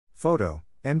Photo,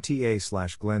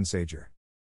 MTA/Glenn Sager.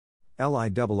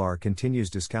 LIRR continues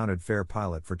discounted fare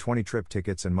pilot for 20 trip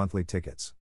tickets and monthly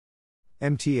tickets.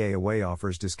 MTA Away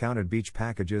offers discounted beach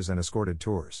packages and escorted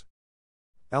tours.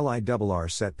 LIRR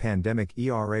set pandemic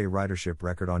ERA ridership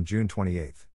record on June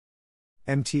 28.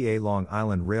 MTA Long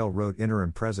Island Railroad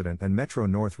Interim President and Metro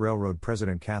North Railroad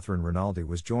President Catherine Rinaldi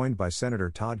was joined by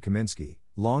Senator Todd Kaminsky,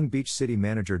 Long Beach City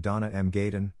Manager Donna M.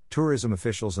 Gayden, tourism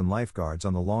officials and lifeguards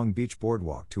on the Long Beach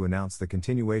Boardwalk to announce the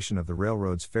continuation of the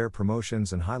railroad's fare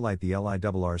promotions and highlight the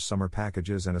LIRR's summer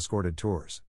packages and escorted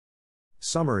tours.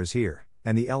 Summer is here,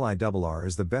 and the LIRR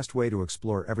is the best way to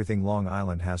explore everything Long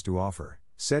Island has to offer,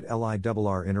 said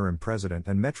LIRR Interim President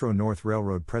and Metro North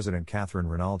Railroad President Catherine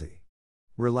Rinaldi.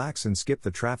 Relax and skip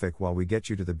the traffic while we get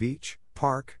you to the beach,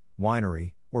 park,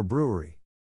 winery, or brewery.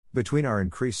 Between our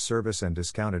increased service and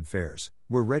discounted fares,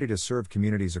 we're ready to serve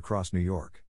communities across New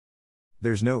York.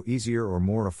 There's no easier or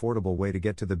more affordable way to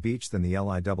get to the beach than the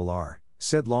LIRR,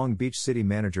 said Long Beach City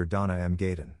Manager Donna M.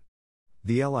 Gayden.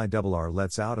 The LIRR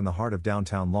lets out in the heart of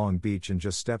downtown Long Beach and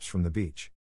just steps from the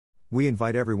beach. We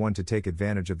invite everyone to take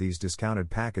advantage of these discounted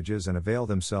packages and avail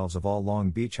themselves of all Long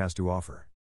Beach has to offer.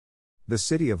 The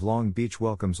city of Long Beach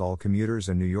welcomes all commuters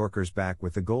and New Yorkers back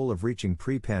with the goal of reaching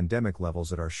pre-pandemic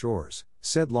levels at our shores,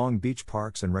 said Long Beach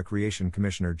Parks and Recreation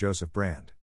Commissioner Joseph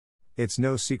Brand. It's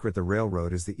no secret the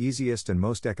railroad is the easiest and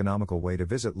most economical way to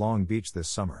visit Long Beach this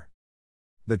summer.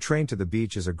 The train to the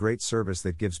beach is a great service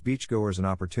that gives beachgoers an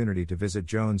opportunity to visit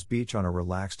Jones Beach on a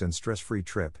relaxed and stress-free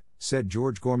trip, said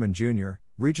George Gorman Jr.,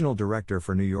 Regional Director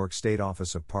for New York State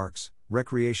Office of Parks,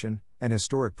 Recreation, and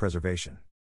Historic Preservation.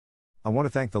 I want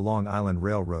to thank the Long Island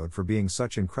Railroad for being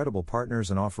such incredible partners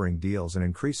and offering deals and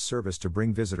increased service to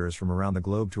bring visitors from around the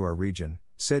globe to our region,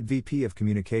 said VP of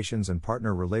Communications and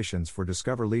Partner Relations for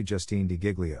Discover Lee Justine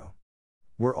DiGiglio.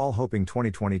 We're all hoping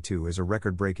 2022 is a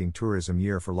record-breaking tourism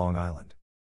year for Long Island.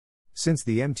 Since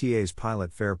the MTA's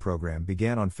pilot fare program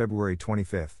began on February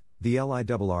 25, the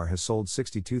LIRR has sold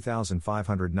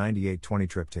 62,598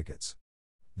 20-trip tickets.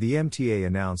 The MTA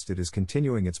announced it is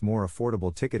continuing its more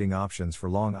affordable ticketing options for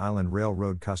Long Island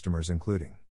Railroad customers,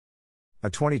 including a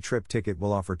 20-trip ticket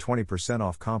will offer 20%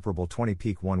 off comparable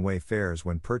 20-peak one-way fares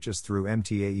when purchased through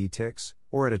MTA eTix,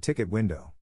 or at a ticket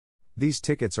window. These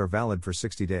tickets are valid for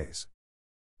 60 days.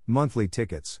 Monthly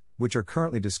tickets, which are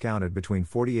currently discounted between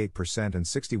 48% and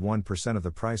 61% of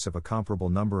the price of a comparable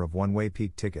number of one-way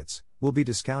peak tickets, will be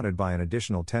discounted by an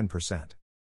additional 10%.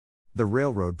 The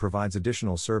railroad provides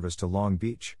additional service to Long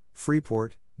Beach,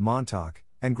 Freeport, Montauk,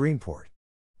 and Greenport.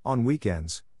 On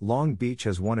weekends, Long Beach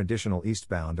has one additional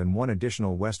eastbound and one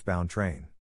additional westbound train.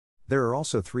 There are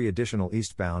also 3 additional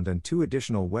eastbound and 2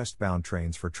 additional westbound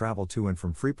trains for travel to and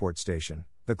from Freeport Station,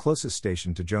 the closest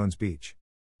station to Jones Beach.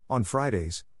 On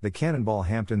Fridays, the Cannonball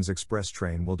Hamptons Express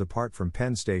train will depart from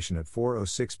Penn Station at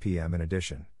 4:06 p.m. In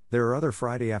addition, there are other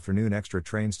Friday afternoon extra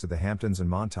trains to the Hamptons and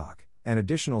Montauk, and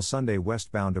additional Sunday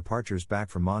westbound departures back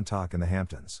from Montauk and the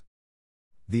Hamptons.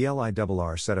 The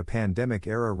LIRR set a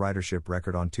pandemic-era ridership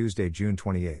record on Tuesday, June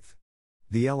 28.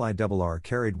 The LIRR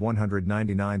carried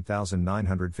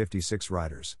 199,956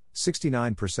 riders,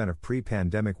 69% of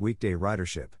pre-pandemic weekday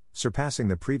ridership, surpassing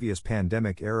the previous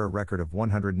pandemic-era record of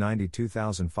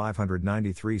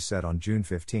 192,593 set on June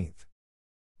 15.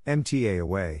 MTA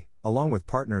Away, along with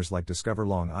partners like Discover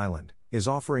Long Island, is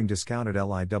offering discounted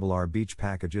LIRR beach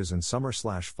packages and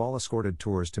summer/fall escorted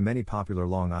tours to many popular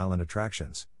Long Island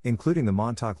attractions, including the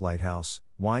Montauk Lighthouse,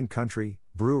 wine country,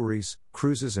 breweries,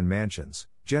 cruises and mansions,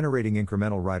 generating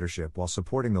incremental ridership while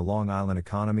supporting the Long Island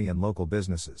economy and local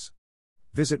businesses.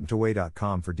 Visit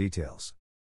mtaway.com for details.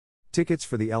 Tickets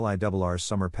for the LIRR's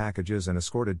summer packages and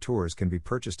escorted tours can be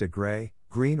purchased at gray,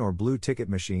 green or blue ticket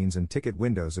machines and ticket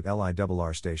windows at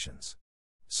LIRR stations.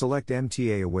 Select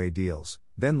MTA Away deals,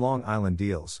 then Long Island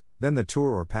deals, then the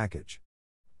tour or package.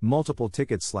 Multiple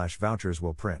tickets/vouchers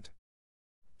will print.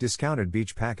 Discounted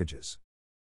beach packages.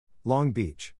 Long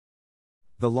Beach.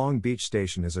 The Long Beach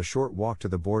station is a short walk to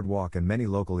the boardwalk and many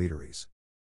local eateries.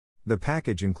 The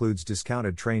package includes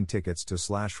discounted train tickets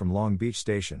to/from Long Beach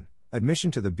Station,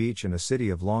 admission to the beach and a City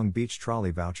of Long Beach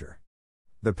trolley voucher.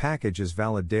 The package is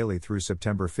valid daily through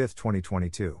September 5,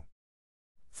 2022.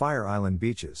 Fire Island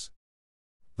Beaches.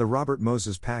 The Robert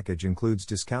Moses package includes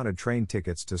discounted train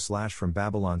tickets to/from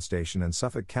Babylon Station and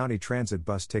Suffolk County Transit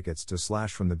bus tickets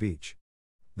to/from the beach.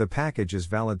 The package is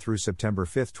valid through September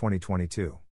 5,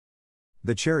 2022.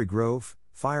 The Cherry Grove,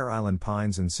 Fire Island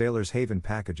Pines and Sailors Haven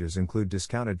packages include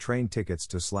discounted train tickets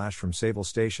to/from Sayville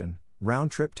Station,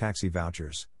 round-trip taxi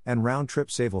vouchers, and round-trip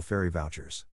Sayville ferry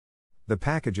vouchers. The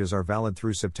packages are valid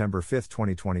through September 5,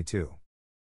 2022.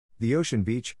 The Ocean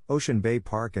Beach, Ocean Bay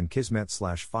Park and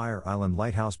Kismet/Fire Island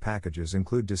Lighthouse packages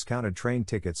include discounted train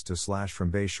tickets to / from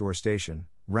Bay Shore Station,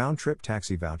 round-trip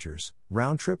taxi vouchers,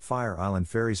 round-trip Fire Island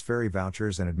ferries ferry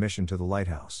vouchers and admission to the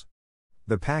lighthouse.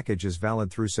 The package is valid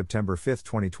through September 5,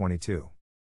 2022.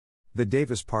 The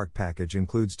Davis Park package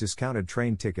includes discounted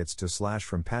train tickets to /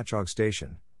 from Patchogue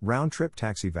Station, round-trip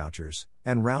taxi vouchers,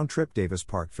 and round-trip Davis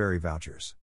Park ferry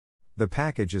vouchers. The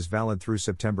package is valid through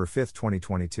September 5,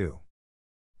 2022.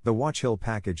 The Watch Hill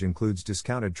package includes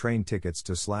discounted train tickets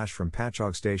to / from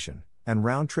Patchogue Station, and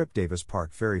round-trip Davis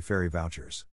Park ferry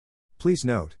vouchers. Please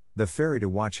note, the ferry to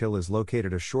Watch Hill is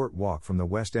located a short walk from the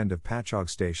west end of Patchogue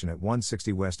Station at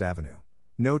 160 West Avenue.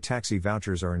 No taxi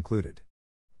vouchers are included.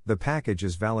 The package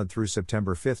is valid through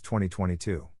September 5,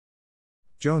 2022.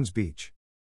 Jones Beach.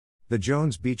 The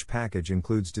Jones Beach package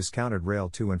includes discounted rail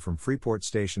to and from Freeport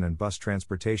Station and bus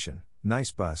transportation,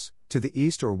 Nice Bus, to the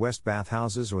East or West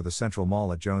Bathhouses or the Central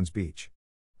Mall at Jones Beach.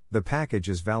 The package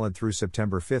is valid through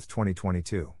September 5,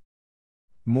 2022.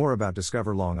 More about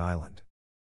Discover Long Island.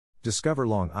 Discover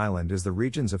Long Island is the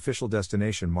region's official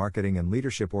destination marketing and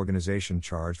leadership organization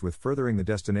charged with furthering the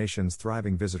destination's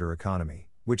thriving visitor economy,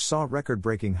 which saw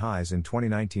record-breaking highs in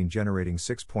 2019, generating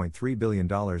 $6.3 billion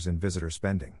in visitor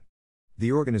spending.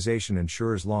 The organization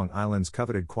ensures Long Island's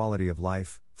coveted quality of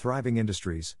life, thriving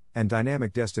industries, and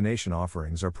dynamic destination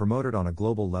offerings are promoted on a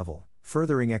global level,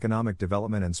 furthering economic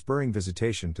development and spurring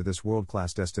visitation to this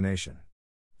world-class destination.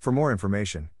 For more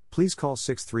information, please call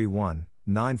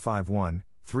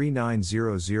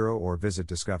 631-951-3900 or visit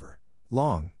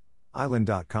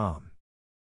discoverlongisland.com.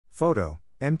 Photo,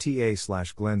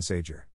 MTA/Glenn Sager.